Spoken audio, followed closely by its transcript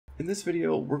In this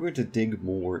video, we're going to dig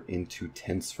more into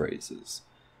tense phrases.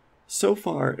 So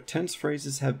far, tense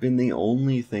phrases have been the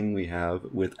only thing we have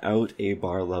without a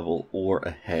bar level or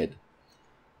a head.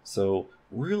 So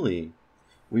really,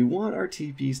 we want our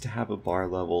TPs to have a bar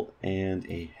level and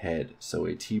a head, so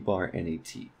a T-bar and a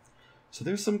T. So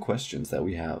there's some questions that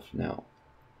we have now.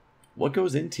 What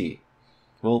goes in T?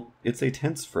 Well, it's a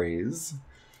tense phrase,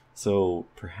 so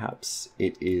perhaps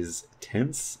it is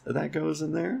tense that goes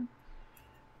in there?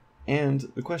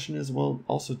 And the question is, well,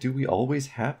 also, do we always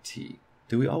have T?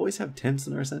 Do we always have tense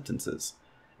in our sentences?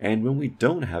 And when we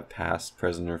don't have past,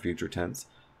 present, or future tense,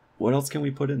 what else can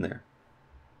we put in there?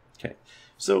 Okay,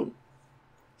 so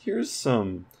here's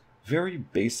some very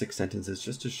basic sentences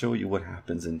just to show you what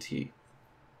happens in T.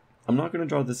 I'm not going to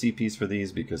draw the CPs for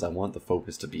these because I want the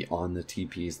focus to be on the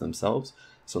TPs themselves.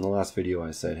 So in the last video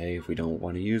I said, hey, if we don't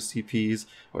want to use CPs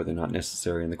or they're not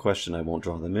necessary in the question, I won't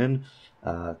draw them in.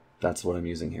 That's what I'm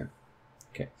using here.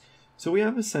 Okay, so we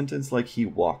have a sentence like he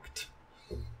walked.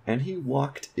 And he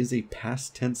walked is a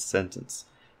past tense sentence.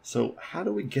 So how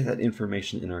do we get that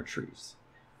information in our trees?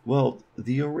 Well,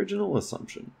 the original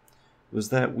assumption was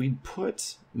that we'd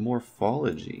put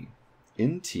morphology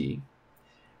in T,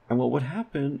 and what would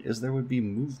happen is there would be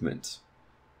movement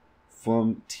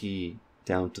from T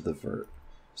down to the verb.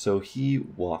 So he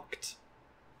walked.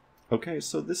 Okay,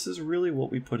 so this is really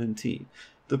what we put in T.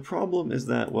 The problem is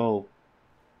that, well,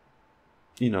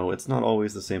 you know, it's not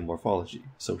always the same morphology.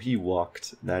 So he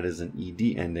walked, that is an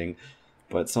ED ending,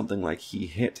 but something like he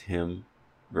hit him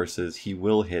versus he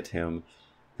will hit him,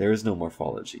 there is no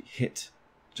morphology. Hit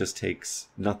just takes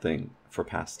nothing for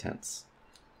past tense.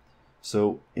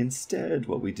 So instead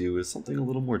what we do is something a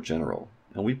little more general,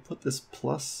 and we put this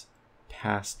plus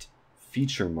past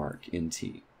feature mark in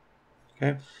T.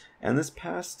 Okay, and this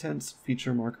past tense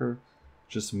feature marker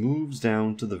just moves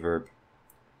down to the verb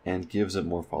and gives it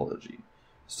morphology.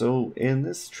 So in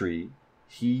this tree,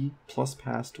 he plus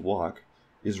past walk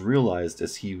is realized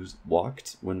as he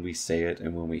walked when we say it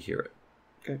and when we hear it.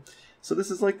 Okay, so this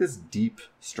is like this deep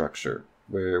structure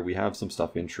where we have some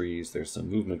stuff in trees, there's some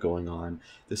movement going on.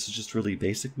 This is just really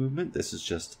basic movement. This is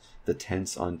just the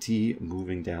tense on T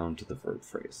moving down to the verb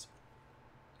phrase.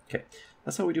 Okay,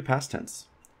 that's how we do past tense.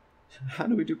 How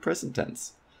do we do present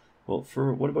tense? Well,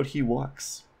 what about he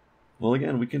walks? Well,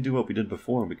 again, we can do what we did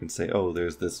before. We can say, oh,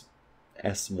 there's this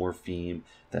S morpheme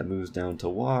that moves down to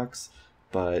walks,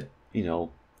 but, you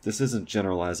know, this isn't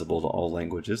generalizable to all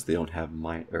languages. They don't have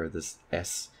this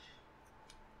S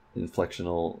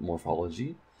inflectional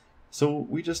morphology. So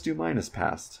we just do minus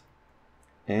past.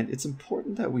 And it's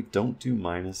important that we don't do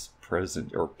minus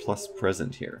present or plus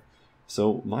present here.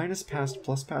 So minus past,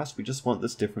 plus past, we just want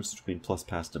this difference between plus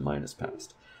past and minus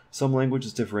past. Some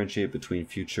languages differentiate between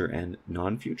future and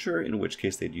non-future, in which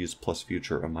case they'd use plus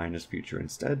future or minus future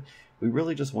instead. We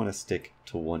really just want to stick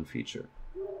to one feature.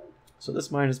 So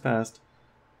this minus past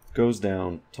goes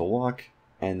down to walk,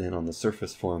 and then on the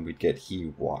surface form we'd get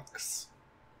he walks.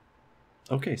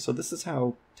 Okay, so this is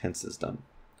how tense is done.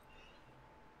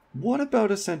 What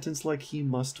about a sentence like he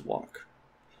must walk?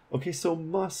 Okay, so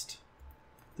must.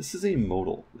 This is a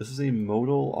modal. This is a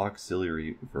modal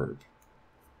auxiliary verb.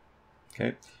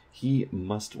 Okay, he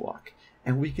must walk.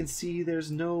 And we can see there's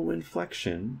no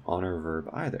inflection on our verb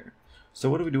either. So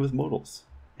what do we do with modals?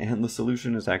 And the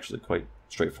solution is actually quite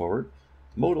straightforward.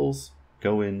 Modals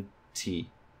go in T.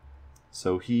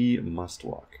 So he must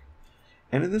walk.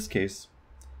 And in this case,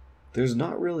 there's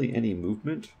not really any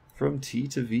movement from T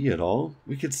to V at all.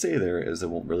 We could say there is, it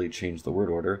won't really change the word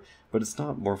order, but it's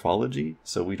not morphology,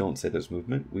 so we don't say there's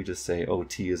movement. We just say, oh,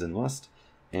 T is in must,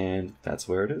 and that's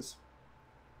where it is.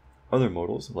 Other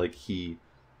modals, like he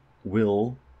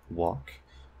will walk,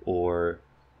 or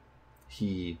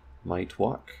he might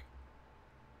walk,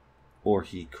 or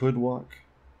he could walk,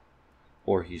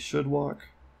 or he should walk,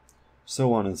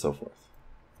 so on and so forth.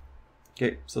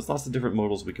 Okay, so it's lots of different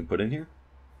modals we can put in here.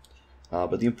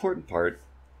 But the important part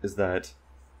is that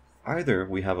either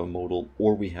we have a modal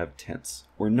or we have tense.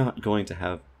 We're not going to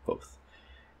have both.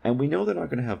 And we know they're not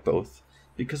going to have both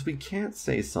because we can't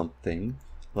say something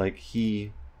like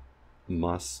he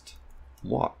must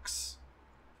walks.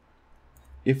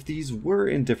 If these were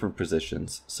in different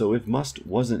positions, so if must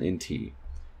wasn't in T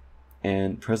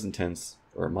and present tense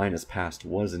or minus past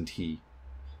was in T,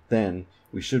 then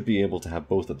we should be able to have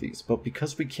both of these. But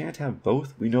because we can't have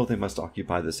both, we know they must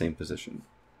occupy the same position.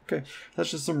 Okay,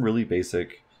 that's just some really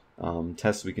basic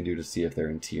tests we can do to see if they're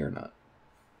in T or not.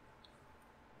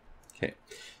 Okay,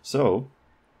 so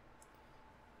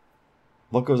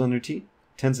what goes under T?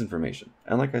 Tense information.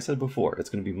 And like I said before, it's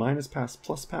going to be minus past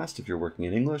plus past if you're working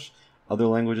in English. Other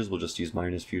languages will just use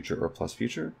minus future or plus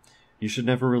future. you should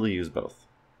never really use both,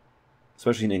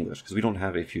 especially in English, because we don't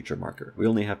have a future marker. We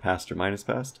only have past or minus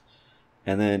past.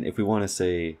 And then if we want to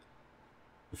say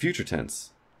future tense,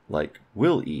 like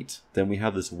will eat, then we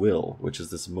have this will, which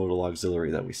is this modal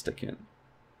auxiliary that we stick in.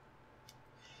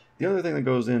 The other thing that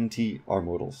goes in T are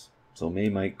modals. So may,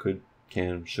 might, could,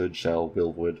 can, should, shall,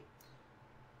 will, would.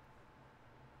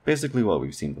 Basically what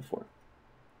we've seen before.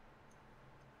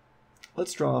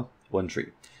 Let's draw one tree.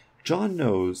 John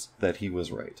knows that he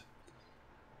was right.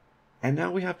 And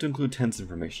now we have to include tense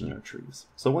information in our trees.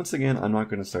 So once again, I'm not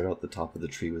going to start out the top of the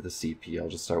tree with a CP. I'll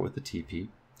just start with the TP.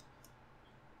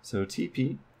 So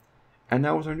TP. And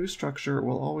now with our new structure,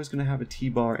 we're always going to have a T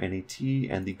bar and a T,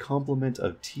 and the complement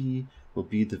of T will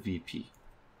be the VP.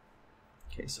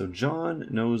 Okay, so John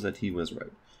knows that he was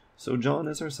right. So John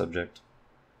is our subject.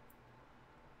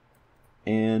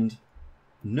 And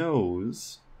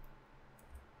knows,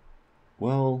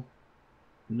 well,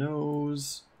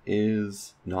 knows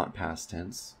is not past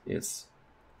tense, it's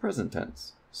present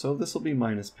tense. So this will be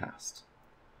minus past.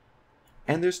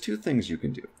 And there's two things you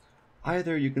can do.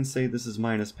 Either you can say this is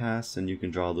minus past and you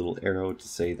can draw a little arrow to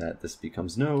say that this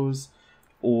becomes knows,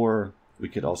 or we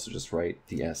could also just write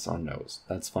the S on knows.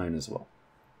 That's fine as well.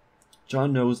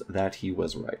 John knows that he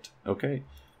was right. Okay,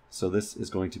 so this is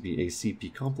going to be a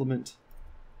CP complement.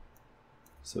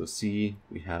 So C,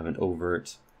 we have an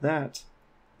overt that.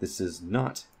 This is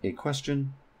not a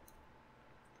question.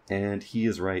 And he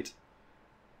is right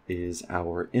is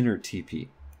our inner TP.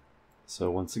 So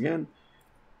once again,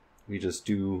 we just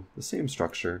do the same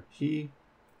structure. He,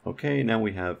 okay, now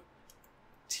we have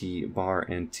T bar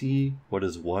and T. What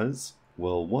is was?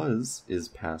 Well, was is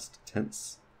past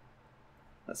tense.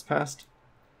 That's past.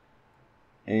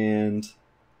 And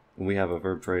we have a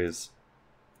verb phrase,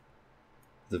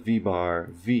 the V bar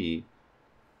V.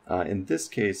 In this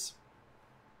case,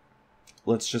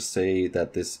 let's just say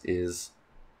that this is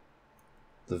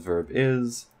the verb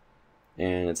is,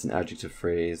 and it's an adjective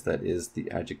phrase that is the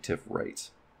adjective right.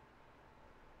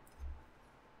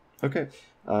 Okay,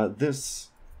 this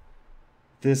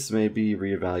may be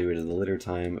reevaluated at a later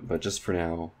time, but just for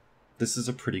now, this is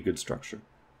a pretty good structure.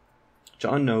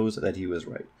 John knows that he was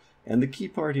right. And the key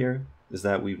part here is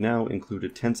that we've now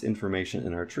included tense information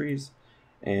in our trees,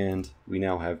 and we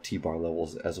now have T-bar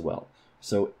levels as well.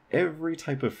 So every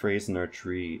type of phrase in our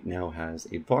tree now has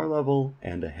a bar level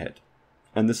and a head.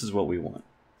 And this is what we want,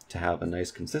 to have a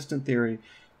nice consistent theory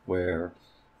where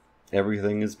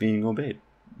everything is being obeyed,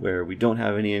 where we don't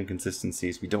have any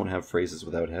inconsistencies, we don't have phrases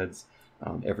without heads.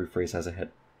 Every phrase has a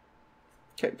head.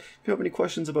 Okay, if you have any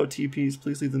questions about TPs,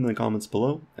 please leave them in the comments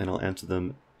below, and I'll answer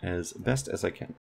them as best as I can.